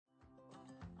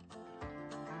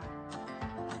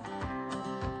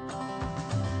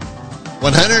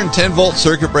110 volt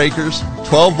circuit breakers,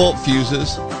 12 volt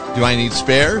fuses. Do I need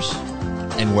spares?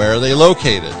 And where are they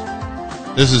located?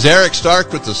 This is Eric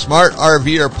Stark with the Smart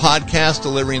RVer podcast,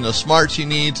 delivering the smarts you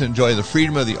need to enjoy the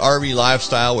freedom of the RV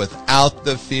lifestyle without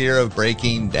the fear of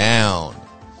breaking down.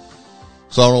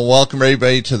 So I want to welcome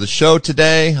everybody to the show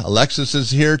today. Alexis is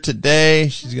here today.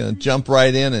 She's going to jump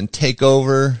right in and take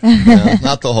over.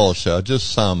 Not the whole show,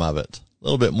 just some of it. A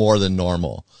little bit more than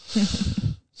normal.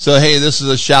 So, hey, this is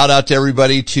a shout out to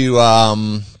everybody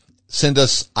to send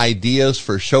us ideas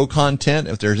for show content.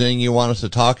 If there's anything you want us to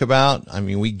talk about, I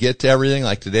mean, we get to everything.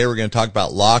 Like today, we're going to talk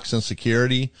about locks and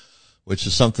security, which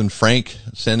is something Frank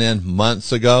sent in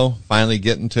months ago. Finally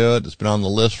getting to it. It's been on the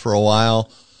list for a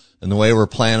while. And the way we're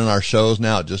planning our shows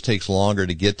now, it just takes longer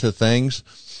to get to things.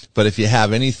 But if you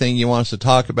have anything you want us to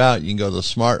talk about, you can go to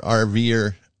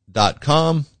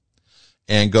smartrver.com.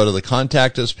 and go to the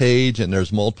contact us page, and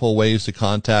there's multiple ways to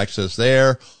contact us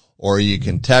there, or you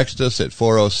can text us at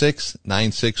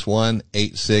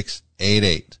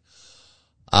 406-961-8688.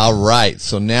 All right,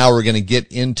 so now we're going to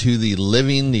get into the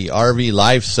Living the RV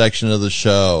Life section of the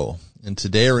show. And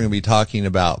today we're going to be talking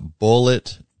about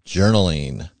bullet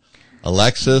journaling.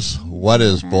 Alexis, what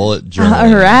is bullet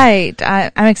journaling? All right.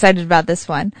 I'm excited about this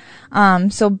one.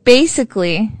 So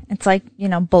basically, it's like,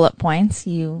 bullet points.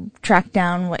 You track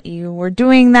down what you were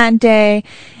doing that day,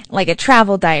 like a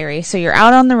travel diary. So you're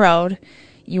out on the road.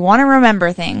 You want to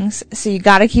remember things. So you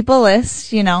got to keep a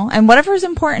list, and whatever's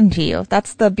important to you.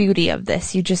 That's the beauty of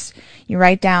this. You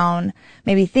write down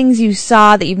maybe things you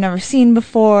saw that you've never seen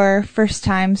before, first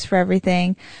times for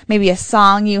everything. Maybe a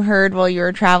song you heard while you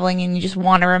were traveling and you just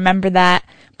want to remember that.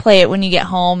 Play it when you get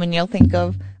home and you'll think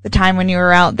of the time when you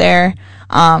were out there.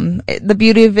 The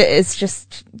beauty of it is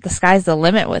just the sky's the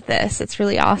limit with this. It's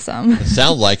really awesome. It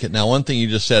sounds like it. Now, one thing you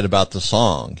just said about the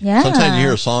song. Yeah. Sometimes you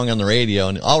hear a song on the radio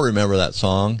and I'll remember that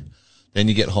song. Then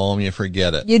you get home and you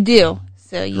forget it. You do.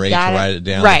 So you Great gotta to write it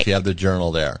down right. if you have the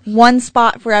journal there. One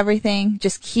spot for everything.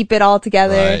 Just keep it all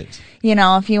together. Right.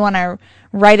 If you want to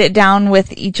write it down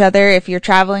with each other, if you're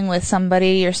traveling with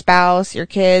somebody, your spouse, your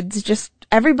kids, just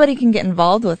everybody can get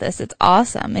involved with this. It's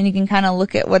awesome. And you can kind of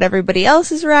look at what everybody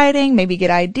else is writing, maybe get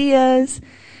ideas.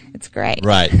 It's great.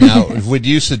 Right. Now, would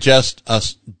you suggest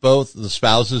us both, the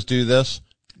spouses, do this?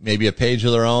 Maybe a page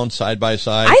of their own, side by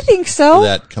side? I think so. For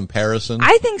that comparison?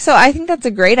 I think so. I think that's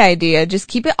a great idea. Just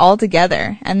keep it all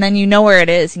together. And then you know where it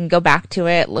is. You can go back to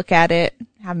it, look at it,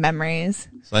 have memories.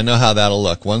 So I know how that'll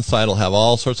look. One side will have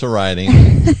all sorts of writing.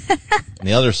 And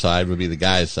the other side would be the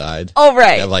guy's side. Oh,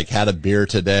 right. You have had a beer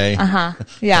today. Uh-huh.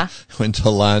 Yeah. Went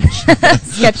to lunch.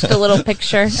 Sketched a little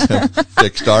picture.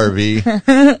 Fixed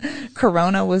RV.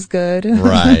 Corona was good.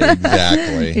 Right,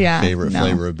 exactly. Yeah. Favorite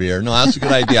flavor of beer. No, that's a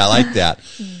good idea. I like that.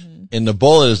 Mm-hmm. And the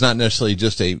bullet is not necessarily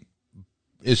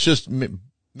it's just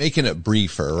making it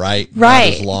briefer, right?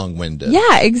 Right. Not as long-winded.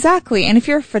 Yeah, exactly. And if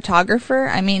you're a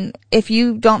photographer, if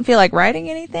you don't feel like writing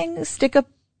anything, stick a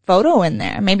photo in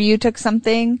there. Maybe you took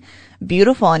something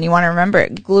beautiful and you want to remember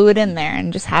it, glue it in there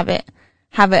and just have it,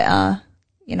 capsulized.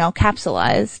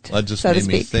 That just made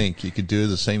me think you could do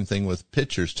the same thing with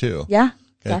pictures too. Yeah.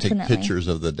 Definitely. Definitely. Take pictures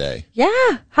of the day.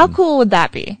 Yeah. How cool would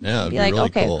that be? Yeah, it'd be really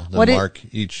cool. Then mark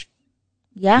each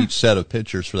set of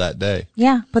pictures for that day.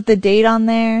 Yeah. Put the date on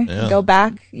there. Yeah. Go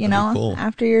back, cool.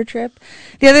 after your trip.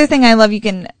 The other thing I love,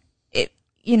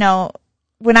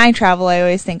 when I travel, I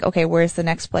always think, okay, where's the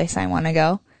next place I want to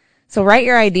go? So write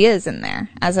your ideas in there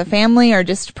as a family or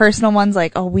just personal ones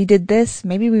like, oh, we did this.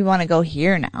 Maybe we want to go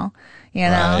here now,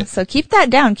 Right. So keep that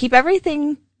down. Keep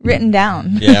everything written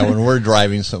down. Yeah. When we're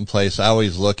driving someplace, I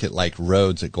always look at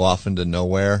roads that go off into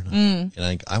nowhere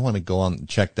and I want to go on and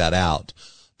check that out.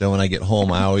 Then when I get home,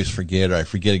 I always forget, or I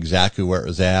forget exactly where it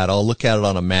was at. I'll look at it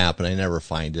on a map and I never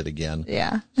find it again.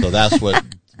 Yeah. So that's what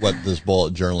this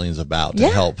bullet journaling is about, to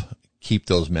help keep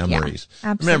those memories.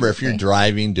 Yeah, remember, if you're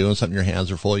driving, doing something, your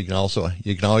hands are full, you can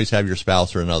always have your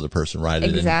spouse or another person write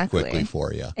it in quickly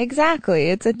for you. Exactly.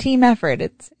 It's a team effort.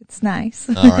 It's nice.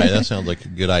 All right. That sounds like a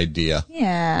good idea.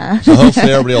 Yeah. So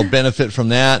hopefully everybody will benefit from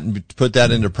that and put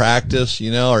that into practice,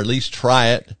 or at least try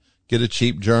it. Get a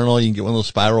cheap journal. You can get one of those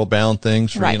spiral bound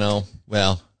things for, $5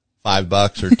 or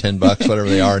 $10, whatever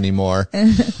they are anymore.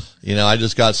 I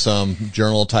just got some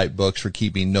journal type books for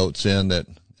keeping notes in at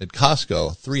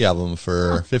Costco, 3 of them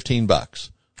for $15.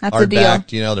 That's Hardback, a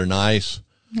deal. They're nice.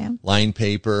 Yeah. Lined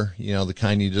paper, the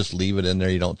kind you just leave it in there,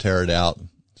 you don't tear it out.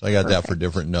 So I got that for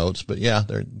different notes, but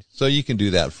so you can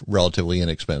do that relatively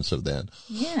inexpensive then.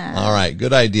 Yeah. All right.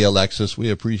 Good idea, Alexis.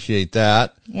 We appreciate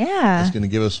that. Yeah. It's going to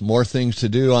give us more things to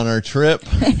do on our trip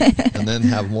and then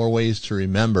have more ways to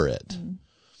remember it.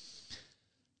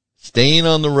 Staying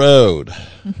on the road.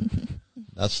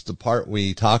 That's the part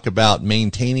we talk about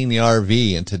maintaining the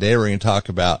RV. And today we're going to talk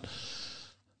about,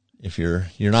 if you're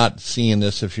not seeing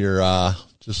this, if you're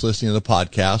just listening to the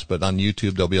podcast, but on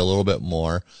YouTube, there'll be a little bit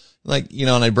more. Like,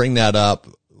 and I bring that up.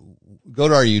 Go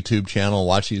to our YouTube channel,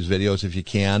 watch these videos if you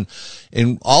can.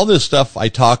 And all this stuff I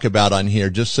talk about on here,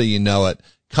 just so you know it,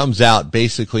 comes out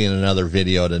basically in another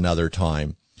video at another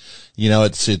time.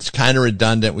 It's kind of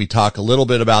redundant. We talk a little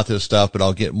bit about this stuff, but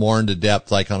I'll get more into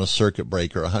depth, like on a circuit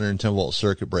breaker, 110 volt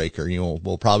circuit breaker.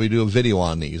 We'll probably do a video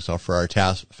on these for our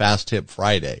Fast Tip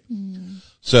Friday.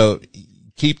 So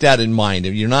keep that in mind.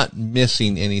 If you're not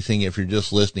missing anything, if you're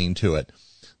just listening to it,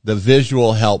 the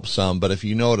visual helps some, but if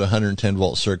you know what a 110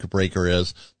 volt circuit breaker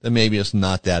is, then maybe it's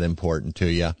not that important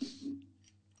to you.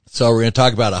 So we're going to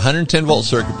talk about 110 volt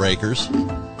circuit breakers,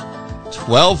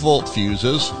 12 volt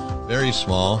fuses, very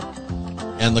small,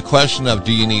 and the question of,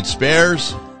 do you need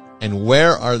spares, and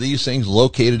where are these things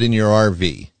located in your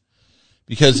RV?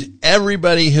 Because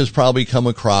everybody has probably come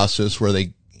across this where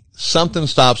something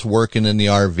stops working in the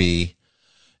RV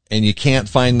and you can't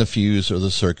find the fuse or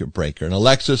the circuit breaker. And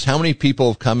Alexis, how many people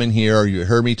have come in here, or you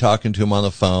heard me talking to them on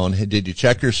the phone? Did you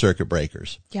check your circuit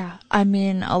breakers? Yeah, I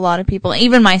mean, a lot of people,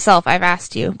 even myself, I've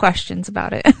asked you questions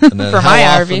about it And then for how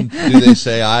my often RV. do they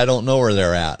say, I don't know where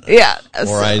they're at? Yeah.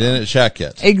 Or I didn't check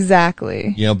it.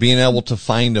 Exactly. Being able to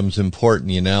find them is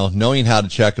important, Knowing how to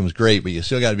check them is great, but you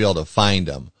still got to be able to find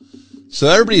them. So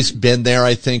everybody's been there,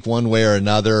 I think, one way or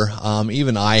another.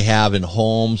 Even I have in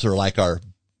homes, or like our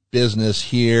business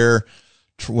here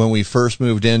when we first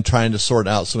moved in, trying to sort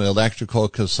out some electrical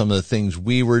because some of the things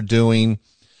we were doing.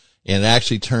 And it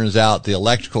actually turns out the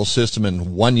electrical system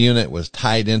in one unit was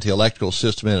tied into the electrical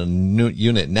system in a new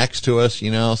unit next to us,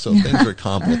 so things are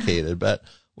complicated, but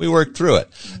we worked through it.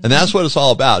 And that's what it's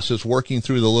all about. It's just working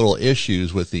through the little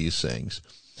issues with these things.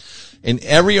 And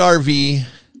every RV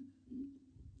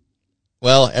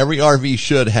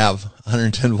should have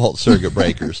 110 volt circuit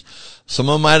breakers. Some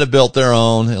of them might have built their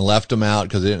own and left them out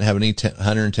because they didn't have any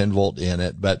 110 volt in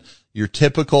it. But your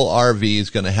typical RV is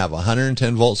going to have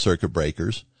 110 volt circuit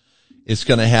breakers. It's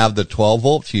going to have the 12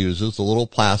 volt fuses, the little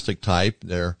plastic type.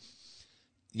 There's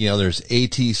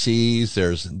ATCs,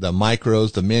 there's the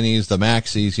micros, the minis, the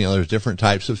maxis. There's different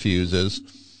types of fuses,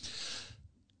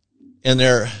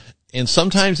 and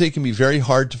sometimes they can be very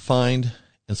hard to find,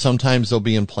 and sometimes they'll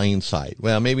be in plain sight.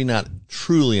 Well, maybe not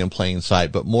truly in plain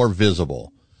sight, but more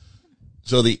visible.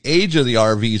 So the age of the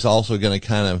RV is also going to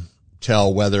kind of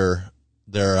tell whether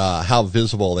they're, how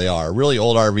visible they are. A really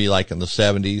old RV, like in the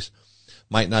 70s,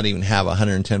 might not even have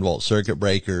 110 volt circuit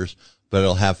breakers, but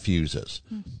it'll have fuses.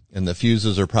 And the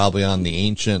fuses are probably on the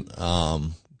ancient,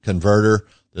 converter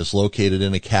that's located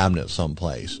in a cabinet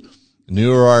someplace.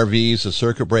 Newer RVs, the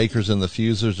circuit breakers and the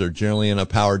fuses are generally in a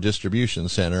power distribution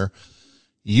center,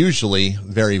 usually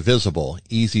very visible,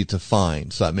 easy to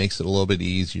find. So that makes it a little bit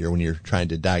easier when you're trying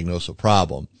to diagnose a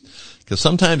problem. Because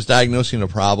sometimes diagnosing a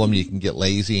problem, you can get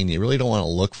lazy and you really don't want to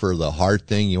look for the hard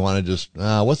thing. You want to just,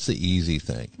 what's the easy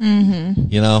thing?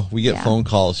 Mm-hmm. We get phone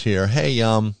calls here. Hey,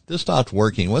 this stopped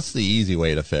working. What's the easy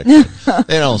way to fix it?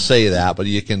 They don't say that, but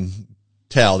you can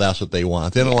tell that's what they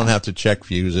want. They don't want to have to check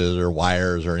fuses or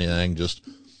wires or anything. Just,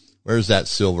 where's that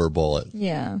silver bullet?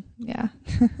 Yeah.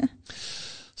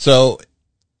 So,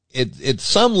 at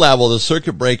some level, the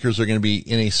circuit breakers are going to be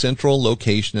in a central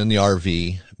location in the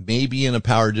RV, maybe in a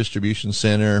power distribution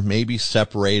center, maybe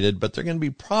separated, but they're going to be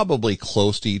probably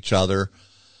close to each other.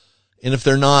 And if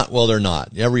they're not, well, they're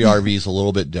not. Every RV is a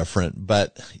little bit different,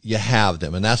 but you have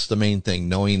them. And that's the main thing,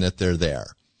 knowing that they're there.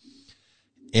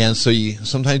 And so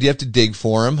sometimes you have to dig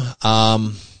for them.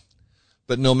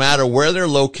 But no matter where they're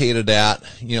located at,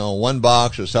 one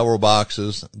box or several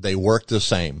boxes, they work the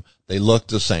same. They look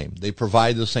the same. They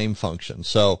provide the same function.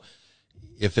 So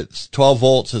if it's 12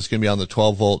 volts, it's going to be on the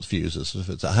 12 volt fuses. If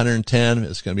it's 110,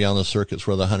 it's going to be on the circuits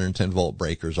where the 110 volt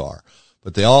breakers are.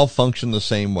 But they all function the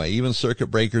same way. Even circuit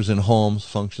breakers in homes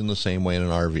function the same way in an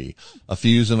RV. A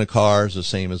fuse in a car is the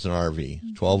same as an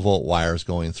RV. 12 volt wires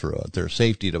going through it. They're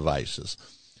safety devices.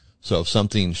 So if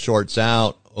something shorts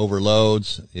out,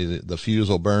 overloads, the fuse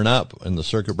will burn up and the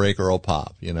circuit breaker will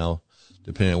pop,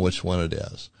 depending on which one it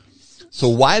is. So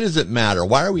why does it matter?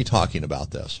 Why are we talking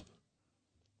about this?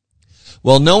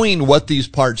 Well, knowing what these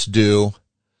parts do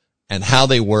and how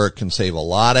they work can save a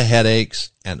lot of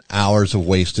headaches and hours of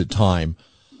wasted time.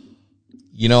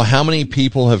 How many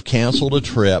people have canceled a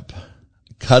trip,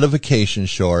 cut a vacation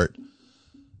short,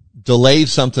 delayed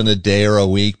something a day or a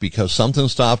week because something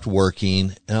stopped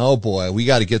working, and oh boy, we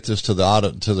got to get this to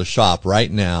the shop right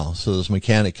now so this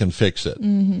mechanic can fix it.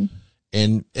 Mm-hmm.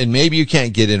 And maybe you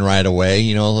can't get in right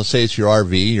away. Let's say it's your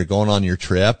RV, you're going on your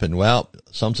trip, and well,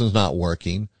 something's not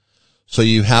working. So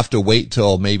you have to wait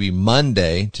till maybe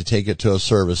Monday to take it to a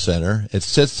service center. It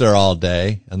sits there all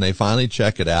day, and they finally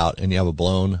check it out, and you have a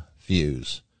blown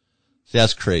fuse. See,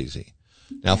 that's crazy.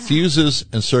 Now, fuses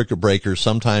and circuit breakers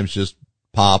sometimes just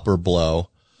pop or blow.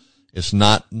 It's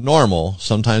not normal.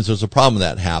 Sometimes there's a problem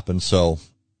that happens,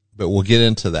 but we'll get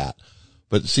into that.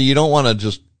 But see, you don't want to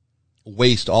just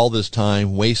waste all this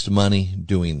time, waste money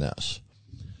doing this.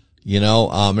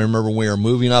 I remember when we were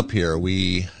moving up here,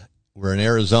 we were in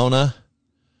Arizona,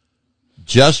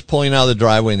 just pulling out of the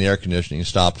driveway, and the air conditioning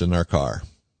stopped in our car.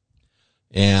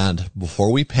 And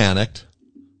before we panicked,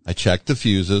 I checked the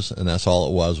fuses, and that's all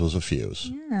it was a fuse.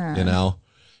 Yeah.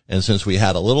 And since we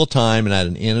had a little time and I had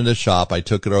an in at a shop, I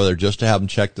took it over there just to have them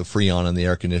check the Freon in the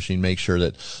air conditioning, make sure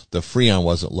that the Freon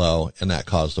wasn't low, and that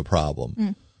caused a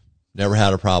problem. Never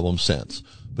had a problem since.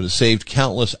 But it saved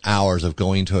countless hours of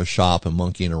going to a shop and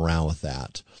monkeying around with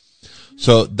that.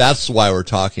 So that's why we're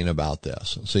talking about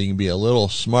this. So you can be a little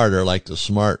smarter, like the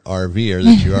smart RVer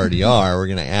that you already are. We're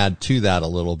going to add to that a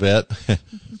little bit.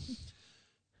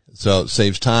 So it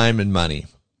saves time and money.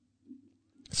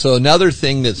 So another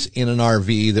thing that's in an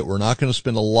RV that we're not going to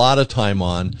spend a lot of time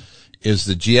on is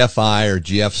the GFI or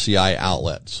GFCI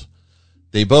outlets.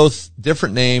 They both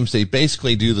different names. They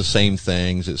basically do the same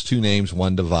things. It's two names,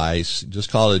 one device.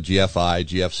 Just call it a GFI,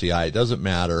 GFCI. It doesn't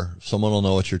matter. Someone will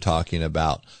know what you're talking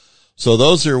about. So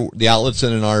those are the outlets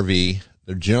in an RV.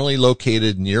 They're generally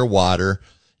located near water.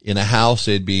 In a house,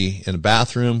 they'd be in a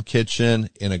bathroom, kitchen,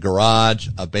 in a garage,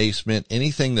 a basement,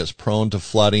 anything that's prone to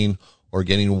flooding or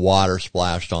getting water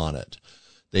splashed on it.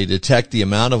 They detect the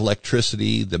amount of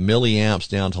electricity, the milliamps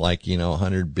down to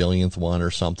 100 billionth one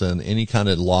or something. Any kind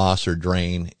of loss or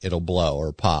drain, it'll blow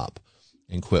or pop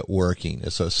and quit working.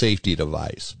 It's a safety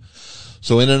device.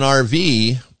 So in an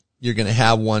RV, you're going to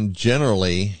have one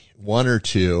generally, one or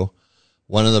two,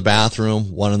 one in the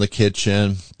bathroom, one in the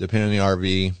kitchen. Depending on the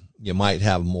RV, you might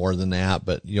have more than that,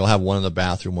 but you'll have one in the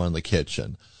bathroom, one in the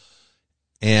kitchen.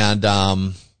 And,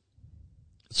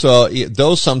 so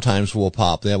those sometimes will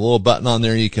pop. They have a little button on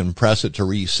there. You can press it to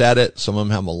reset it. Some of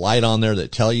them have a light on there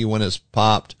that tell you when it's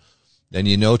popped. Then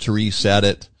you know to reset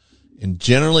it. And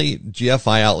generally,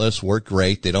 GFI outlets work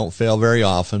great. They don't fail very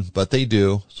often, but they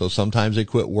do. So sometimes they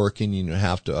quit working and you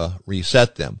have to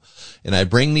reset them. And I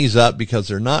bring these up because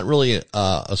they're not really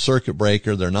a circuit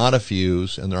breaker. They're not a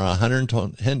fuse, and they're on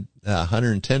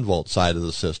 110 volt side of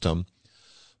the system,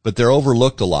 but they're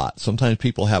overlooked a lot. Sometimes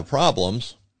people have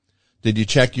problems. Did you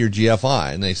check your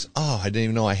GFI? And they say, I didn't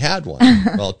even know I had one.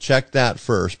 Well, check that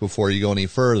first before you go any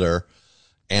further.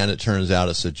 And it turns out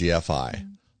it's a GFI.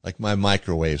 Like my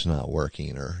microwave's not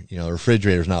working, or, the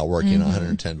refrigerator's not working at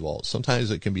 110 volts. Sometimes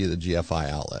it can be the GFI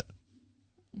outlet.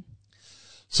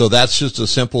 So that's just a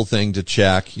simple thing to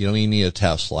check. You don't even need a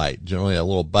test light. Generally, a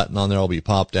little button on there will be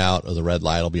popped out, or the red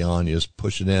light will be on. You just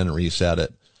push it in and reset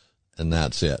it, and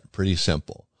that's it. Pretty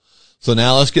simple. So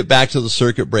now let's get back to the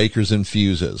circuit breakers and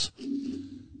fuses.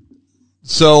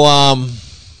 So,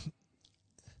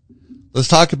 let's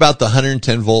talk about the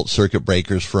 110 volt circuit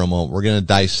breakers for a moment. We're going to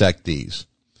dissect these.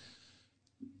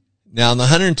 Now, in the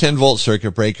 110 volt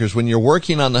circuit breakers, when you're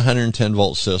working on the 110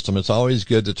 volt system, it's always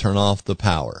good to turn off the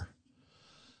power.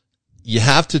 You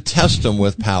have to test them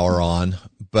with power on,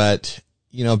 but,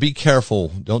 be careful.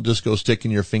 Don't just go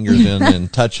sticking your fingers in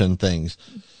and touching things.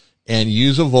 And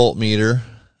use a voltmeter.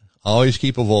 Always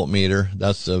keep a voltmeter.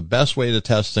 That's the best way to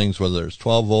test things, whether it's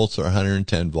 12 volts or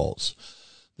 110 volts.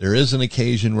 There is an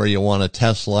occasion where you want a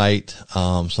test light.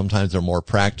 Sometimes they're more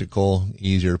practical,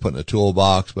 easier to put in a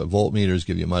toolbox, but voltmeters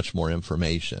give you much more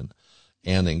information.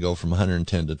 And they can go from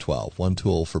 110 to 12. One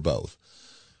tool for both.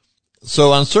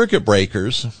 So on circuit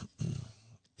breakers,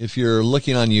 if you're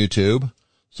looking on YouTube,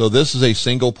 so this is a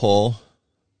single pole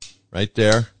right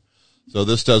there. So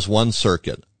this does one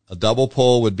circuit. A double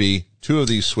pole would be two of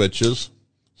these switches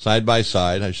side by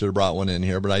side. I should have brought one in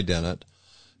here, but I didn't.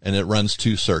 And it runs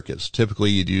two circuits. Typically,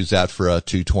 you'd use that for a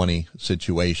 220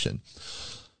 situation.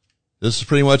 This is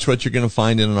pretty much what you're going to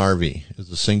find in an RV,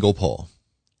 is a single pole.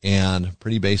 And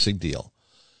pretty basic deal.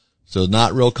 So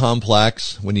not real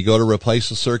complex. When you go to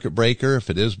replace a circuit breaker, if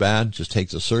it is bad, just take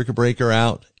the circuit breaker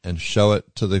out and show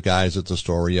it to the guys at the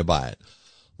store where you buy it.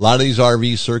 A lot of these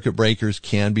RV circuit breakers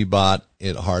can be bought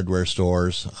at hardware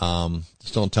stores.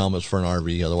 Just don't tell them it's for an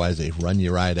RV, otherwise they run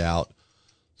you right out.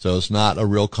 So it's not a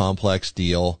real complex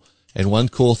deal. And one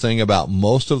cool thing about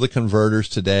most of the converters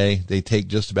today, they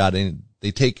take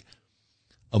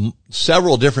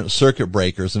several different circuit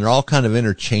breakers, and they're all kind of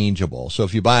interchangeable. So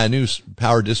if you buy a new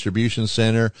power distribution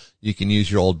center, you can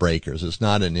use your old breakers. It's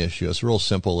not an issue. It's a real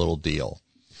simple little deal.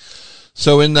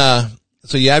 So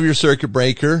so you have your circuit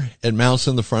breaker. It mounts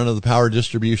in the front of the power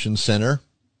distribution center.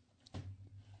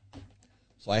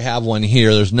 So I have one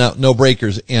here. There's no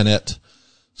breakers in it.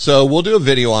 So we'll do a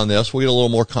video on this. We'll get a little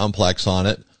more complex on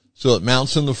it. So it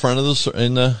mounts in the front of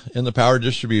in the power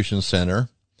distribution center.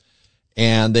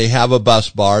 And they have a bus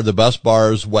bar. The bus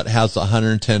bar is what has the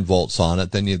 110 volts on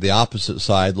it. Then you have the opposite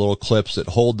side, little clips that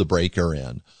hold the breaker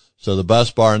in. So the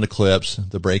bus bar and the clips,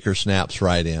 the breaker snaps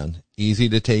right in. Easy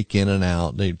to take in and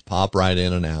out. They pop right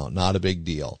in and out. Not a big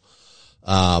deal.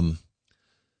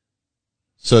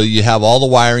 So you have all the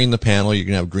wiring in the panel. You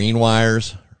can have green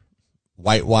wires,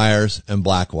 white wires, and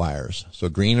black wires. So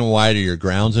green and white are your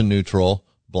grounds and neutral.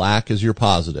 Black is your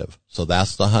positive. So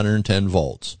that's the 110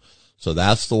 volts. So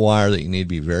that's the wire that you need to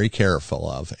be very careful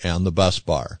of, and the bus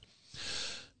bar.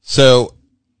 So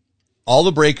all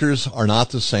the breakers are not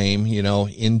the same,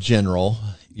 in general.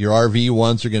 Your RV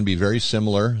ones are going to be very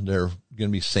similar. They're going to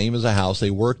be same as a house. They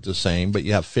work the same, but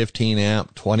you have 15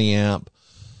 amp, 20 amp.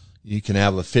 You can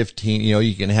have a 15,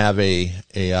 you can have a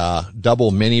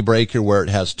double mini breaker where it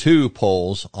has 2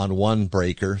 poles on one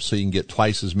breaker, so you can get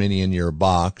twice as many in your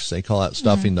box. They call that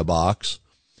stuffing the box.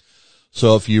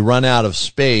 So if you run out of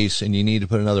space and you need to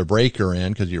put another breaker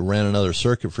in because you ran another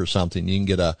circuit for something, you can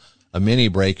get a mini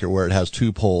breaker where it has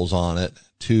 2 poles on it,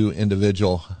 2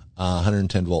 individual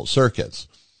 110 volt circuits.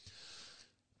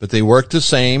 But they work the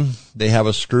same. They have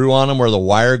a screw on them where the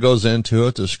wire goes into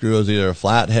it. The screw is either a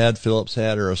flat head, Phillips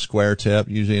head, or a square tip,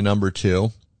 usually a number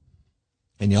 2.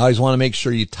 And you always want to make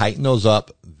sure you tighten those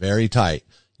up very tight.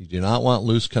 You do not want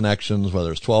loose connections,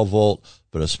 whether it's 12 volt,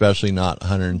 but especially not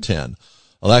 110.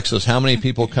 Alexis, how many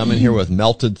people come in here with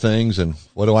melted things, and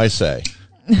what do I say?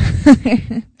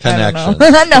 Connections.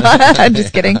 No, I'm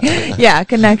just kidding. Yeah,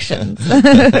 connections.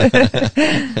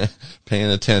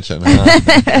 Paying attention,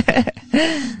 huh?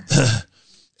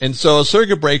 And so a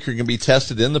circuit breaker can be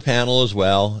tested in the panel as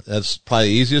well. That's probably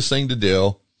the easiest thing to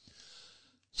do.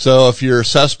 So if you're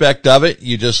suspect of it,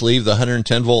 you just leave the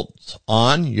 110 volts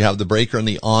on. You have the breaker in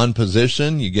the on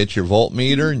position. You get your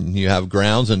voltmeter, and you have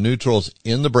grounds and neutrals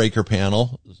in the breaker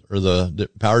panel, or the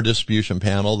power distribution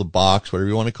panel, the box, whatever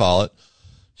you want to call it.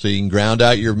 So you can ground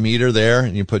out your meter there,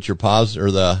 and you put your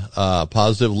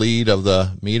positive lead of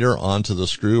the meter onto the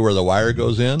screw where the wire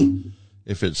goes in.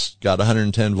 If it's got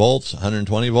 110 volts,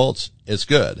 120 volts, it's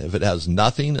good. If it has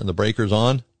nothing and the breaker's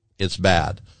on, it's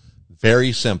bad.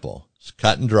 Very simple. It's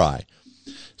cut and dry.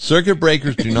 Circuit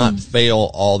breakers do not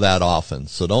fail all that often,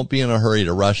 so don't be in a hurry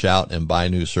to rush out and buy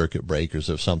new circuit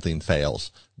breakers if something fails.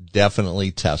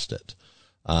 Definitely test it.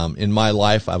 In my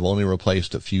life, I've only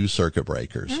replaced a few circuit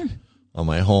breakers. On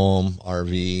my home,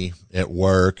 RV, at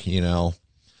work,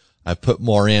 I put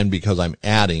more in because I'm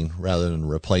adding rather than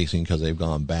replacing because they've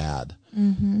gone bad.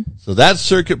 Mm-hmm. So that's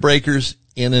circuit breakers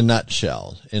in a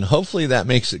nutshell. And hopefully that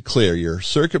makes it clear. Your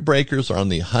circuit breakers are on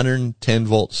the 110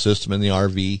 volt system in the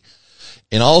RV.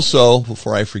 And also,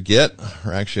 before I forget,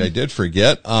 or actually I did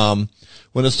forget,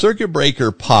 when a circuit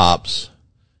breaker pops,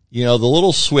 the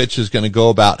little switch is going to go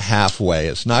about halfway.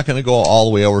 It's not going to go all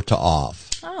the way over to off.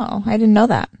 Oh, I didn't know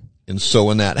that. And so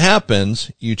when that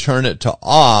happens, you turn it to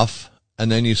off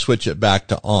and then you switch it back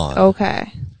to on.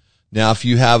 Okay. Now, if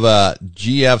you have a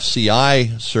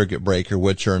GFCI circuit breaker,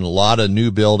 which are in a lot of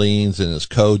new buildings and is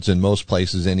codes in most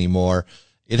places anymore,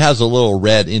 it has a little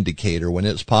red indicator. When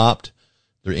it's popped,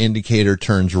 their indicator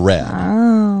turns red.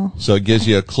 Oh. So it gives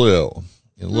you a clue.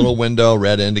 A little window,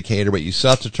 red indicator, but you still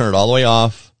have to turn it all the way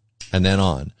off and then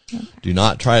on. Okay. Do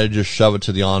not try to just shove it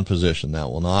to the on position. That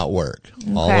will not work.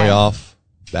 Okay. All the way off,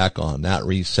 back on. That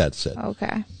resets it.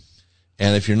 Okay.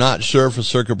 And if you're not sure if a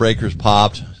circuit breaker's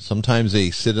popped, sometimes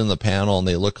they sit in the panel and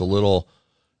they look a little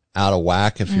out of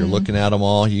whack. If you're looking at them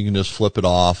all, you can just flip it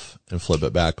off and flip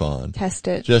it back on. Test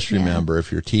it. Just remember,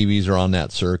 if your TVs are on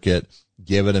that circuit,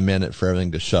 give it a minute for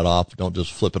everything to shut off. Don't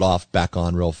just flip it off back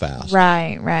on real fast.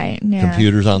 Right. Yeah.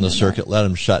 Computers on the circuit, let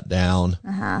them shut down,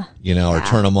 or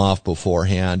turn them off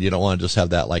beforehand. You don't want to just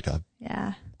have that like a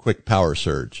quick power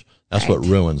surge. That's what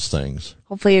ruins things.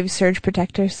 Hopefully you have surge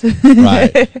protectors. Right.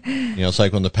 It's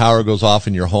like when the power goes off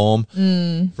in your home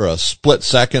for a split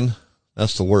second,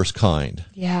 that's the worst kind.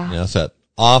 Yeah. It's that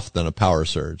off, then a power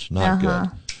surge. Not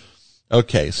good.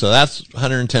 Okay, so that's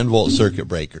 110 volt circuit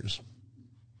breakers.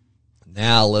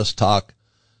 Now let's talk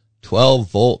 12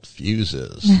 volt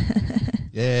fuses.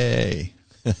 Yay.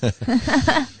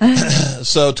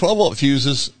 So 12 volt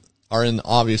fuses are in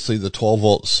obviously the 12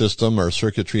 volt system or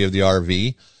circuitry of the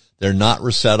RV. They're not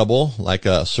resettable like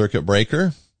a circuit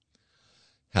breaker.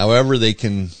 However, they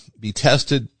can be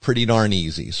tested pretty darn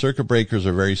easy. Circuit breakers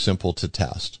are very simple to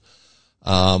test.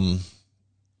 So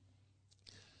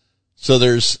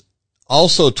there's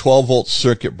also 12 volt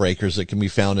circuit breakers that can be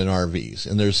found in RVs.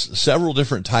 And there's several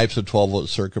different types of 12 volt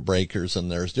circuit breakers,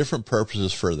 and there's different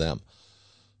purposes for them.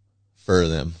 for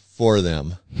them.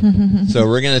 So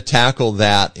we're going to tackle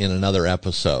that in another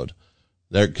episode.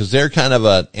 Because they're kind of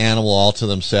an animal all to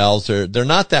themselves. They're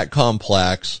not that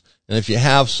complex. And if you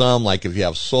have some, like if you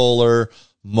have solar,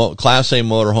 Class A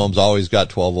motorhomes always got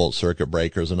 12-volt circuit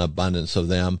breakers, an abundance of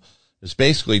them. It's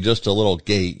basically just a little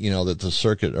gate, that the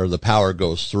circuit or the power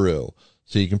goes through.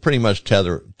 So you can pretty much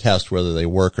test whether they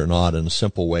work or not in a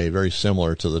simple way, very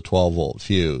similar to the 12-volt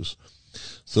fuse.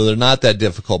 So they're not that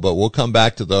difficult, but we'll come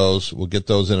back to those. We'll get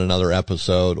those in another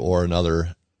episode or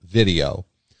another video.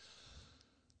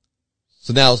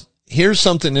 So now, here's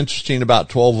something interesting about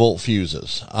 12-volt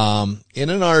fuses. In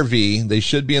an RV, they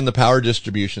should be in the power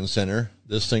distribution center,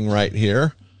 this thing right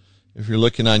here, if you're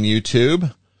looking on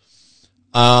YouTube.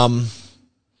 But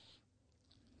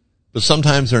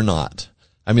sometimes they're not.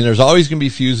 I mean, there's always going to be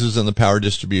fuses in the power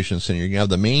distribution center. You're going to have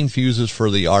the main fuses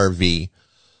for the RV,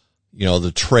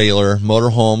 the trailer.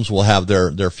 Motorhomes will have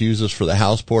their fuses for the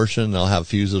house portion. They'll have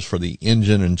fuses for the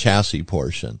engine and chassis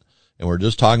portion. And we're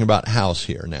just talking about house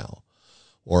here now.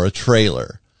 Or a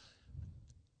trailer.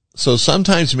 So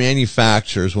sometimes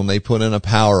manufacturers, when they put in a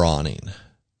power awning,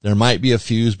 there might be a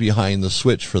fuse behind the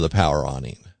switch for the power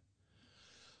awning.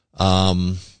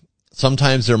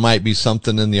 Sometimes there might be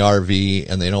something in the RV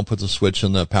and they don't put the switch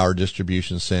in the power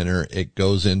distribution center. It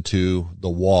goes into the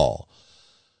wall.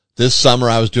 This summer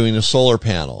I was doing a solar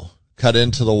panel, cut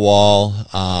into the wall,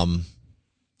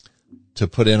 to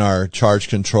put in our charge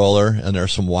controller, and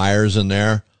there's some wires in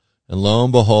there. And lo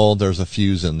and behold, there's a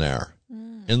fuse in there,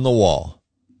 in the wall.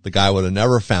 The guy would have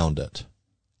never found it,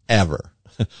 ever.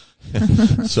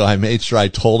 So I made sure I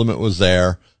told him it was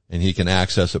there, and he can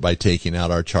access it by taking out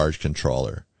our charge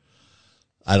controller.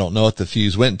 I don't know what the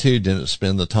fuse went to, didn't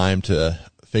spend the time to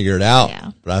figure it out,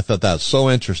 but I thought that's so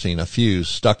interesting, a fuse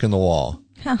stuck in the wall.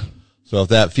 Huh. So if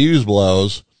that fuse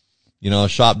blows, a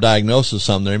shop diagnosis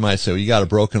something, they might say, well, you got a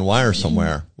broken wire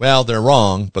somewhere. Well, they're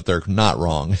wrong, but they're not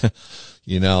wrong.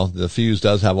 The fuse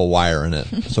does have a wire in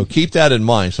it. So keep that in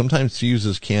mind. Sometimes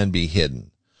fuses can be hidden.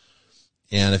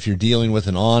 And if you're dealing with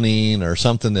an awning or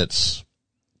something that's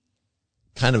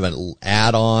kind of an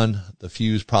add-on, the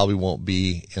fuse probably won't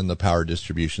be in the power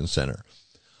distribution center.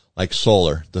 Like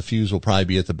solar, the fuse will probably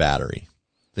be at the battery.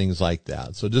 Things like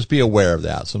that. So just be aware of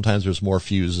that. Sometimes there's more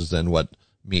fuses than what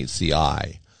meets the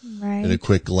eye at a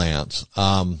quick glance.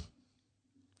 And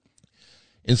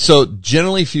so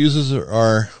generally fuses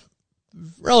are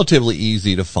relatively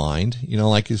easy to find.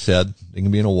 Like you said, they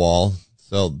can be in a wall.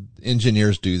 So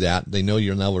engineers do that. They know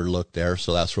you'll never look there.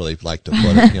 So that's where they like to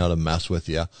put it, to mess with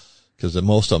you. Because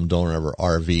most of them don't ever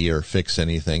RV or fix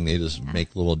anything. They just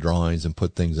make little drawings and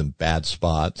put things in bad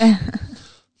spots.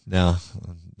 Now,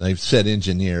 they've said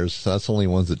engineers, so that's the only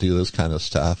ones that do this kind of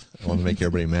stuff. I want to make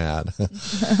everybody mad.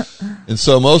 And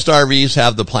so most RVs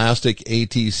have the plastic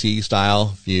ATC style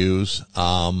fuse.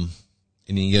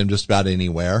 And you can get them just about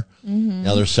anywhere. Mm-hmm.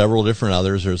 Now, there's several different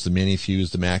others. There's the mini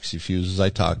fuse, the maxi fuses I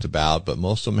talked about, but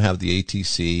most of them have the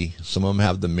ATC. Some of them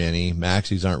have the mini.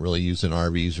 Maxis aren't really used in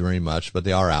RVs very much, but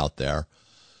they are out there.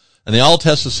 And they all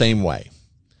test the same way.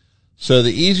 So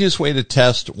the easiest way to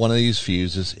test one of these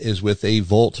fuses is with a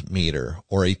voltmeter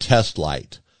or a test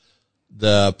light.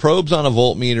 The probes on a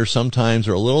voltmeter sometimes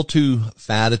are a little too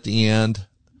fat at the end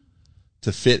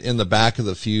to fit in the back of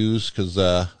the fuse because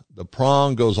the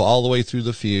prong goes all the way through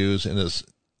the fuse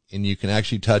and you can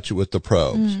actually touch it with the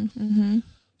probes. Mm-hmm.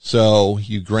 So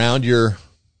you ground your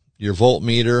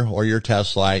voltmeter or your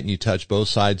test light and you touch both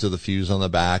sides of the fuse on the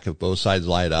back. If both sides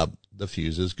light up, the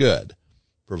fuse is good,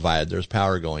 provided there's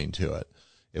power going to it.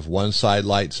 If one side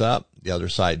lights up, the other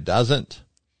side doesn't,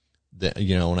 then,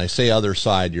 when I say other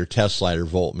side, your test light or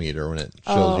voltmeter, when it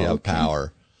shows you have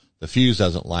power, the fuse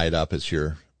doesn't light up. It's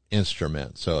your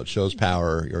instrument. So it shows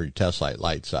power or your test light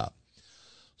lights up.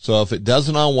 So if it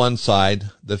doesn't on one side,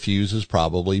 the fuse is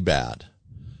probably bad.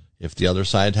 If the other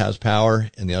side has power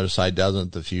and the other side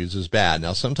doesn't, the fuse is bad.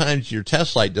 Now, sometimes your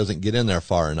test light doesn't get in there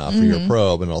far enough for your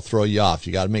probe and it'll throw you off.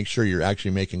 You got to make sure you're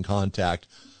actually making contact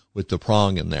with the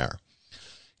prong in there.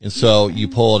 And so you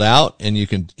pull it out and you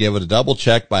can give it a double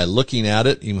check by looking at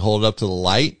it. You can hold it up to the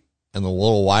light and the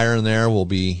little wire in there will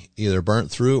be either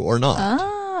burnt through or not.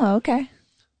 Oh, okay.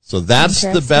 So that's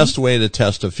the best way to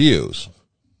test a fuse.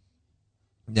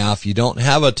 Now, if you don't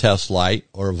have a test light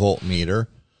or a voltmeter,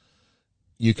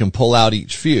 you can pull out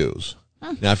each fuse.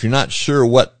 Now, if you're not sure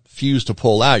what fuse to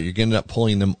pull out, you're going to end up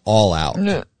pulling them all out.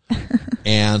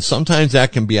 And sometimes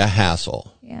that can be a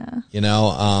hassle. Yeah.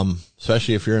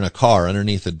 Especially if you're in a car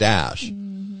underneath a dash.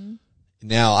 Mm-hmm.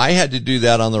 Now, I had to do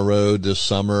that on the road this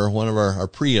summer. One of our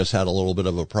Prius had a little bit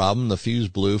of a problem. The fuse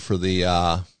blew for the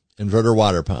inverter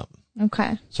water pump.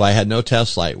 Okay. So I had no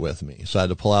test light with me. So I had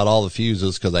to pull out all the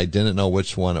fuses because I didn't know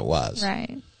which one it was.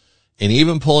 Right. And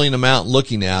even pulling them out and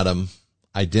looking at them,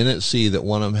 I didn't see that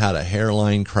one of them had a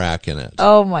hairline crack in it.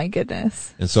 Oh my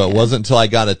goodness. And so it wasn't until I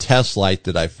got a test light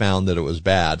that I found that it was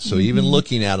bad. So even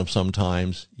looking at them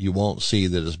sometimes, you won't see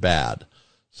that it's bad.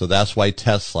 So that's why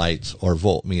test lights or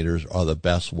voltmeters are the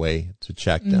best way to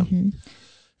check them.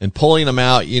 And pulling them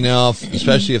out,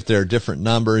 especially if they're different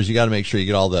numbers, you got to make sure you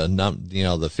get all the,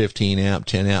 the 15 amp,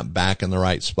 10 amp back in the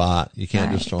right spot. You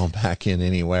can't just throw them back in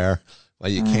anywhere.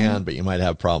 Well, you can, but you might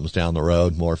have problems down the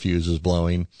road, more fuses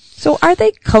blowing. So are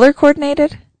they color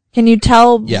coordinated? Can you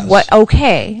tell Yes. what?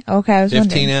 Okay. I was 15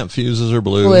 wondering. amp fuses are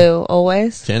blue. Blue,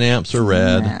 always? 10 amps are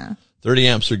red. Yeah. 30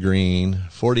 amps are green.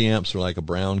 40 amps are like a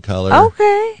brown color.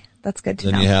 Okay. That's good to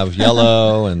Then know. you have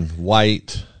yellow and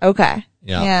white. Okay.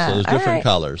 Yeah. So there's different all right.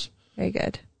 colors. Very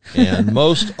good. And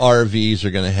most RVs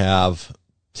are going to have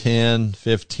 10,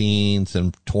 15s,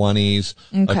 and 20s.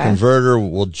 Okay. A converter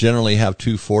will generally have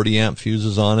two 40 amp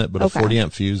fuses on it, but Okay. a 40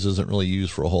 amp fuse isn't really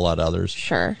used for a whole lot of others.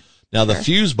 Sure. Now the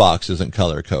fuse box isn't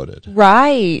color coded.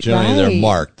 Right. Generally they're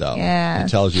marked though. Yeah. It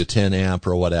tells you 10 amp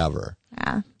or whatever.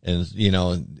 Yeah.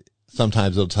 And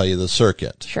sometimes it'll tell you the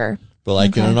circuit. Sure. But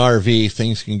like in an RV,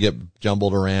 things can get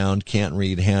jumbled around, can't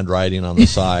read handwriting on the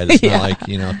side. It's not like,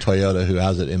 Toyota who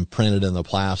has it imprinted in the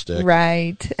plastic.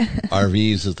 Right.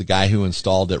 RVs is the guy who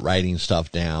installed it writing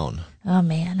stuff down. Oh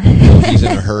man. If he's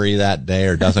in a hurry that day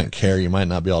or doesn't care, you might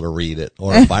not be able to read it.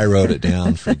 Or if I wrote it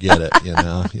down, forget it,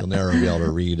 you'll never be able to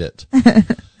read it.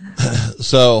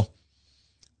 So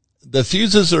the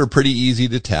fuses are pretty easy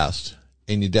to test,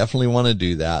 and you definitely want to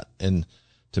do that and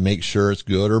to make sure it's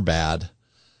good or bad.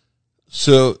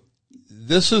 So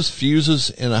this is fuses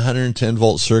in 110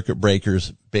 volt circuit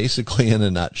breakers, basically in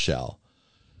a nutshell.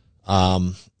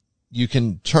 You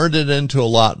can turn it into a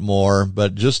lot more,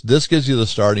 but just this gives you the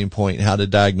starting point, how to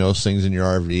diagnose things in your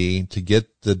RV to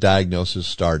get the diagnosis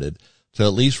started, to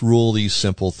at least rule these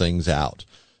simple things out.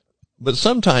 But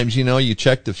sometimes, you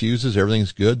check the fuses,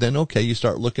 everything's good, then okay, you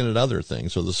start looking at other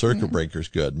things. So the circuit breaker's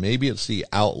good. Maybe it's the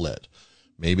outlet.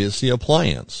 Maybe it's the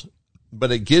appliance.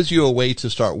 But it gives you a way to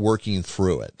start working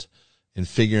through it and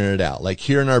figuring it out. Like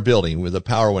here in our building where the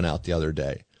power went out the other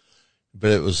day,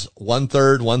 but it was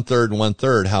 1/3, 1/3, and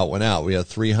 1/3 how it went out. We had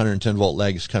 310 volt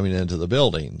legs coming into the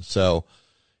building. So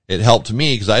it helped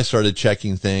me because I started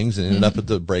checking things and ended up at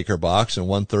the breaker box, and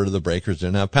 1/3 of the breakers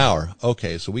didn't have power.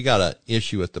 Okay. So we got an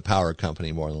issue with the power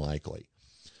company more than likely.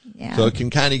 Yeah. So it can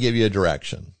kind of give you a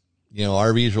direction.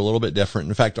 RVs are a little bit different.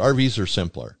 In fact, RVs are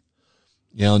simpler.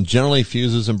 And generally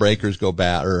fuses and breakers go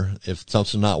bad, or if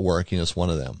something's not working, it's one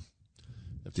of them.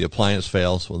 If the appliance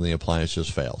fails, well, the appliance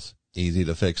just fails. Easy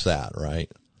to fix that, right?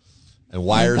 And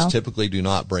wires typically do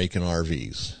not break in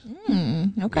RVs.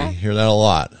 Okay. You hear that a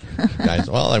lot. Guys,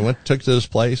 well, I took to this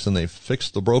place and they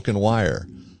fixed the broken wire,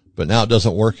 but now it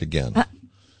doesn't work again.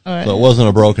 So it wasn't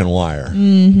a broken wire.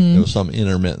 It was some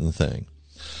intermittent thing.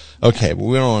 Okay, but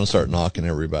we don't want to start knocking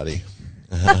everybody.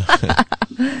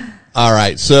 All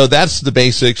right, so that's the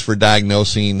basics for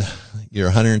diagnosing your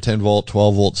 110 volt,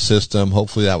 12 volt system.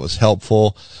 Hopefully that was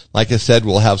helpful. Like I said,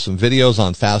 we'll have some videos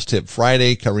on Fast Tip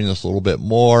Friday covering this a little bit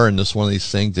more. And this is one of these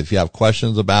things, if you have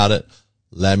questions about it,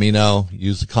 let me know.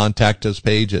 Use the contact us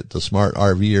page at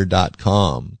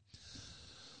thesmartrver.com.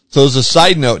 So as a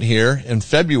side note here, in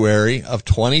February of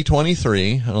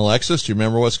 2023, and Alexis, do you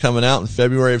remember what's coming out in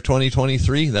February of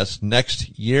 2023? That's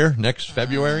next year, next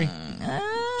February,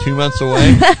 2 months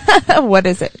away. What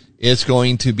is it? It's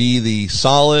going to be the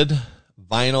solid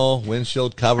vinyl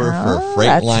windshield cover for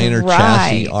Freightliner that's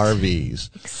chassis right.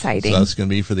 RVs. Exciting. So that's going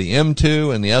to be for the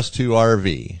M2 and the S2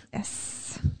 RV. Yes.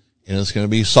 And it's going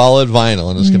to be solid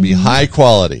vinyl, and it's going to be high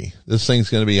quality. This thing's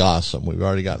going to be awesome. We've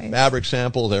already got fabric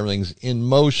samples. Everything's in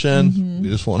motion. We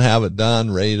just won't have it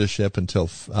done, ready to ship until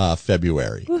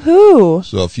February. Woohoo.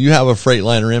 So if you have a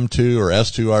Freightliner M2 or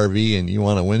S2 RV and you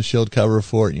want a windshield cover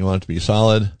for it and you want it to be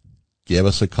solid, give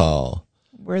us a call.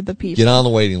 We're the people. Get on the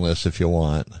waiting list if you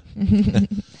want.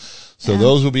 So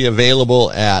those will be available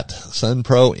at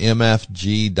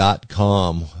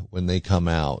sunpromfg.com when they come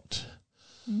out.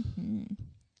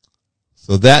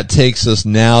 So that takes us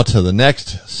now to the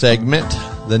next segment,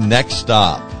 the next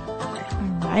stop.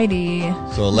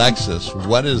 Alrighty. So Alexis,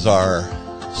 what is our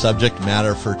subject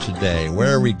matter for today?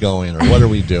 Where are we going, or what are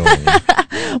we doing?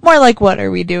 More like, what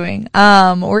are we doing?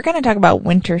 We're going to talk about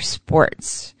winter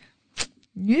sports.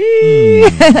 Yay!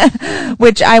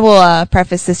 Which I will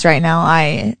preface this right now.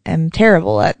 I am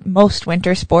terrible at most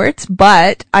winter sports,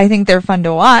 but I think they're fun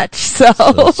to watch.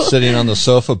 So sitting on the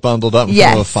sofa bundled up in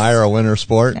front of a fire, a winter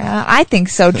sport? I think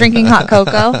so. Drinking hot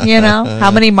cocoa, you know.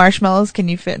 How many marshmallows can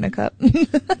you fit in a cup?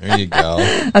 There you go.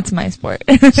 That's my sport.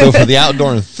 So for the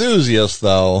outdoor enthusiast,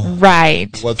 though,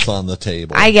 right. What's on the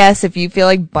table? I guess if you feel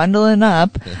like bundling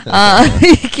up,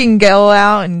 you can go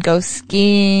out and go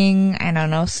skiing. I don't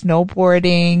know,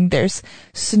 snowboarding. There's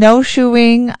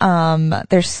snowshoeing.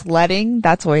 There's sledding.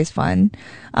 That's always fun.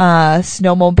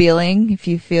 Snowmobiling if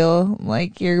you feel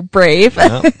like you're brave.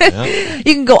 You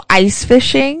can go ice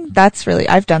fishing.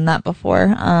 I've done that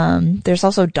before. There's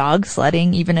also dog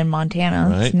sledding, even in Montana.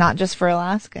 Right. It's not just for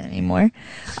Alaska anymore.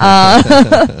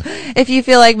 If you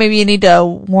feel like maybe you need to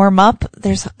warm up,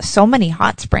 there's so many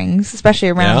hot springs, especially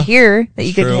around here, that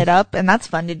you could hit up, and that's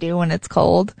fun to do when it's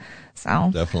cold.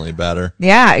 So definitely better.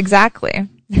 Yeah, exactly.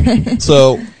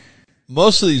 So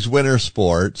most of these winter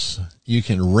sports, you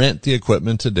can rent the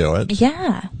equipment to do it.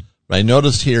 Yeah. I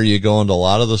noticed here you go into a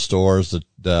lot of the stores,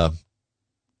 the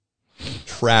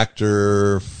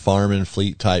tractor, farm and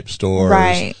fleet type stores.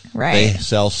 Right. They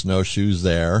sell snowshoes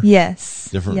there. Yes.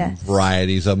 Different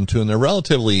varieties of them too, and they're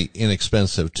relatively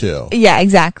inexpensive too. Yeah,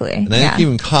 exactly. And I think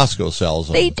even Costco sells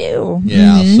them. They do.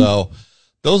 Yeah, so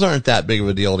those aren't that big of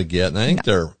a deal to get, and I think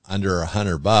they're under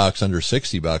 $100, under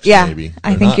 $60 maybe. They're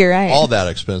I think you're right. All that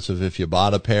expensive if you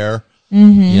bought a pair.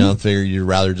 You know, figure you'd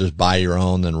rather just buy your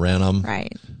own than rent them.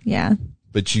 Right. Yeah.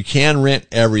 But you can rent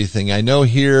everything. I know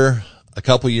here a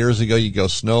couple years ago you go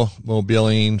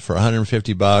snowmobiling for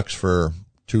 $150 for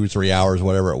 2 or 3 hours,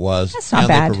 whatever it was. That's not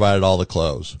bad. And they provided all the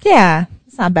clothes. Yeah,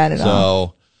 it's not bad at all.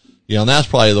 So, you know, and that's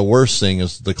probably the worst thing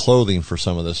is the clothing for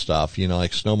some of this stuff, you know,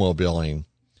 like snowmobiling.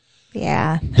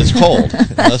 Yeah. It's cold.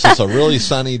 Unless it's a really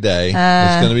sunny day,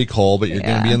 it's going to be cold, but you're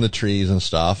going to be in the trees and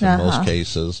stuff in most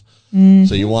cases.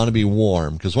 So you want to be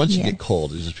warm, because once you get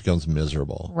cold, it just becomes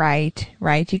miserable. Right.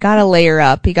 You gotta layer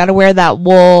up. You gotta wear that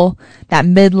wool, that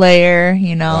mid layer,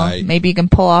 you know. Right. Maybe you can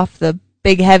pull off the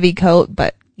big heavy coat,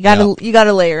 but you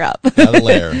gotta layer up. Gotta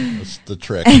layer. That's the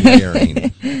trick,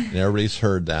 layering. And everybody's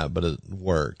heard that, but it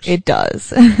works. It does.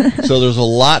 So there's a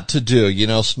lot to do. You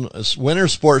know, winter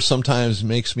sports sometimes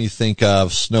makes me think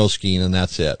of snow skiing and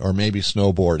that's it. Or maybe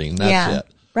snowboarding. That's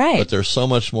it. Right. But there's so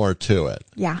much more to it.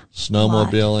 Yeah.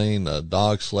 Snowmobiling,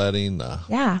 dog sledding,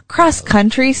 cross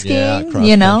country skiing,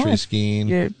 cross country skiing.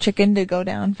 Your chicken to go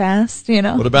down fast, you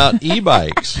know. What about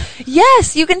e-bikes?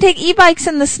 Yes, you can take e-bikes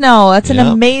in the snow. That's an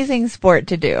amazing sport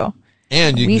to do.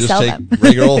 And you can just take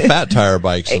regular old fat tire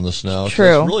bikes in the snow. True.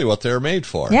 That's really what they're made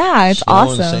for. Yeah, it's snow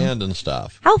awesome. and sand and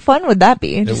stuff. How fun would that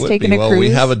be? Just taking a cruise. Well,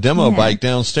 we have a demo bike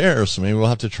downstairs, so maybe we'll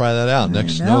have to try that out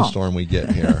next snowstorm we get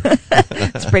here.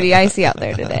 It's pretty icy out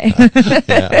there today.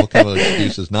 Yeah, we'll come with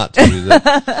excuses not to do that.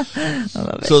 I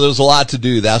love it. So there's a lot to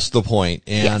do. That's the point.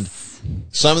 And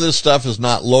some of this stuff is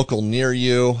not local near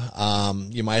you.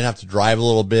 You might have to drive a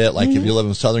little bit. Like if you live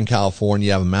in Southern California,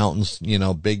 you have mountains, you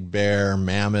know, Big Bear,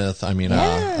 Mammoth,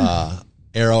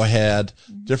 Arrowhead,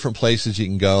 different places you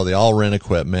can go. They all rent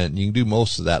equipment. You can do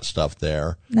most of that stuff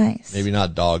there. Nice. Maybe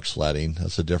not dog sledding.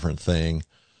 That's a different thing.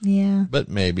 Yeah. But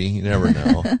maybe. You never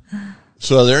know.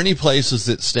 So are there any places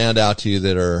that stand out to you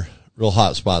that are real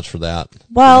hot spots for that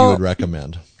you would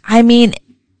recommend? I mean,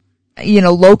 you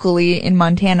know, locally in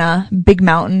Montana, Big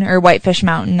Mountain or Whitefish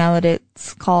Mountain, now that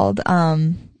it's called,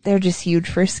 they're just huge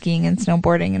for skiing and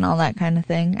snowboarding and all that kind of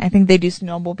thing. I think they do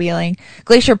snowmobiling.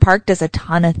 Glacier Park does a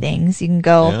ton of things. You can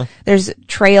go, there's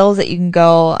trails that you can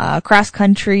go, cross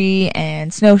country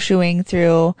and snowshoeing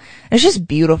through. It's just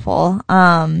beautiful.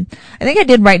 I think I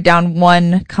did write down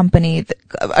one company,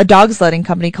 a dog sledding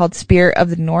company called Spirit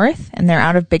of the North, and they're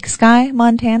out of Big Sky,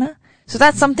 Montana. So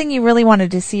that's something you really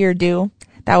wanted to see or do.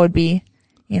 That would be,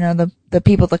 you know, the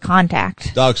people to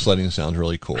contact. Dog sledding sounds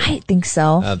really cool. I think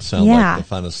so. That sounds like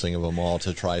the funnest thing of them all,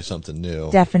 to try something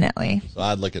new. Definitely. So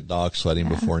I'd look at dog sledding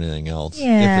before anything else. Yeah.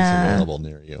 If it's available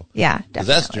near you. Yeah, definitely. Because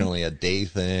that's generally a day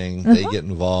thing. They get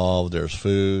involved. There's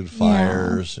food,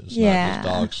 fires. It's not just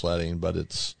dog sledding, but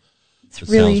it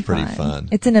really sounds pretty fun.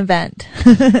 It's an event.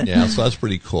 Yeah, so that's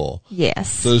pretty cool. Yes.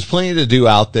 So there's plenty to do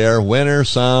out there. Winter,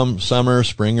 summer,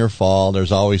 spring, or fall.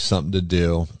 There's always something to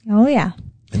do. Oh, yeah.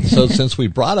 And so since we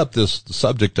brought up this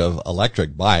subject of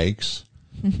electric bikes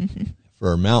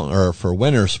for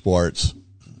winter sports,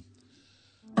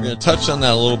 we're going to touch on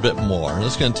that a little bit more. And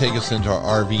it's going to take us into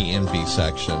our RV Envy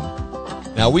section.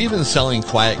 Now, we've been selling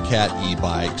Quiet Cat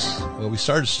e-bikes. Well, we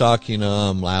started stocking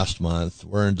them last month.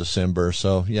 We're in December,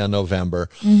 so November.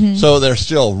 So they're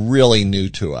still really new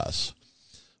to us.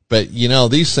 But, you know,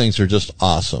 these things are just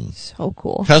awesome. So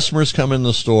cool. Customers come in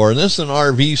the store, and this is an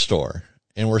RV store.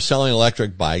 and we're selling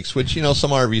electric bikes, which,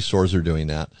 some RV stores are doing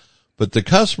that. But the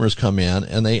customers come in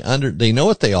and they know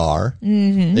what they are.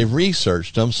 Mm-hmm. They've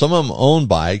researched them. Some of them own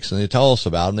bikes and they tell us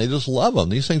about them. They just love them.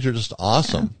 These things are just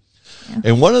awesome. Yeah.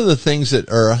 And one of the things that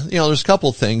are, there's a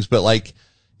couple things, but like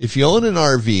if you own an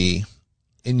RV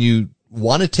and you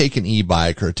want to take an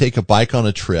e-bike or take a bike on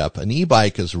a trip, an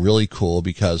e-bike is really cool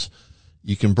because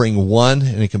you can bring one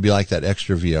and it can be like that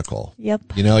extra vehicle. Yep.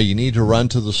 You need to run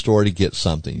to the store to get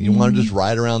something. You want to just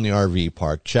ride around the RV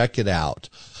park, check it out.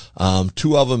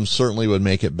 2 of them certainly would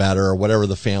make it better, or whatever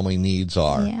the family needs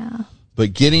are. Yeah.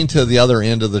 But getting to the other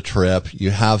end of the trip, you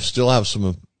still have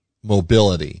some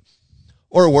mobility.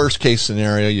 Or worst case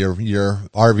scenario, your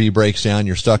RV breaks down,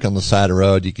 you're stuck on the side of the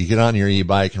road, you could get on your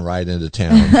e-bike and ride into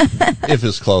town if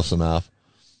it's close enough.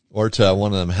 Or to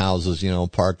one of them houses,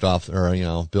 parked off or,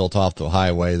 built off the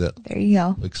highway that there you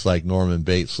go. Looks like Norman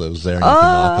Bates lives there and you can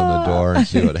knock on the door and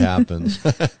see what happens.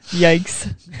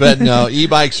 Yikes. But no,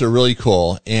 e-bikes are really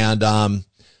cool. And,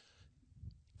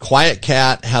 Quiet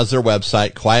Cat has their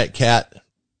website,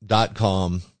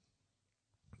 quietcat.com.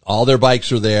 All their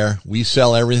bikes are there. We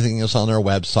sell everything that's on their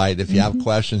website. If you have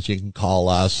questions, you can call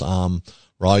us. We're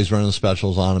always running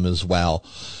specials on them as well.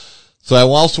 So I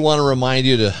also want to remind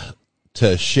you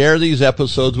to share these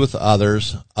episodes with other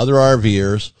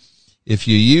RVers. If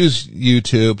you use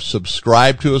YouTube,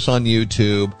 subscribe to us on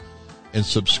YouTube and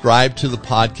subscribe to the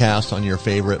podcast on your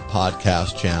favorite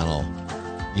podcast channel.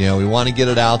 We want to get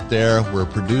it out there. We're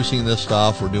producing this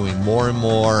stuff. We're doing more and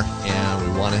more, and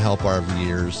we want to help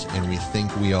RVers, and we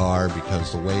think we are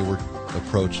because the way we're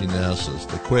approaching this is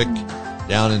the quick,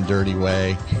 down and dirty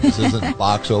way. This isn't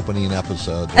box opening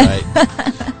episodes, right?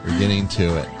 We're getting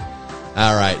to it.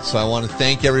 All right, so I want to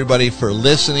thank everybody for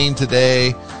listening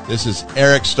today. This is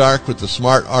Eric Stark with the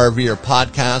Smart RVer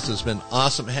Podcast. It's been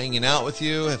awesome hanging out with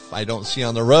you. If I don't see you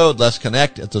on the road, let's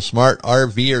connect at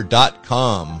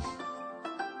thesmartrver.com.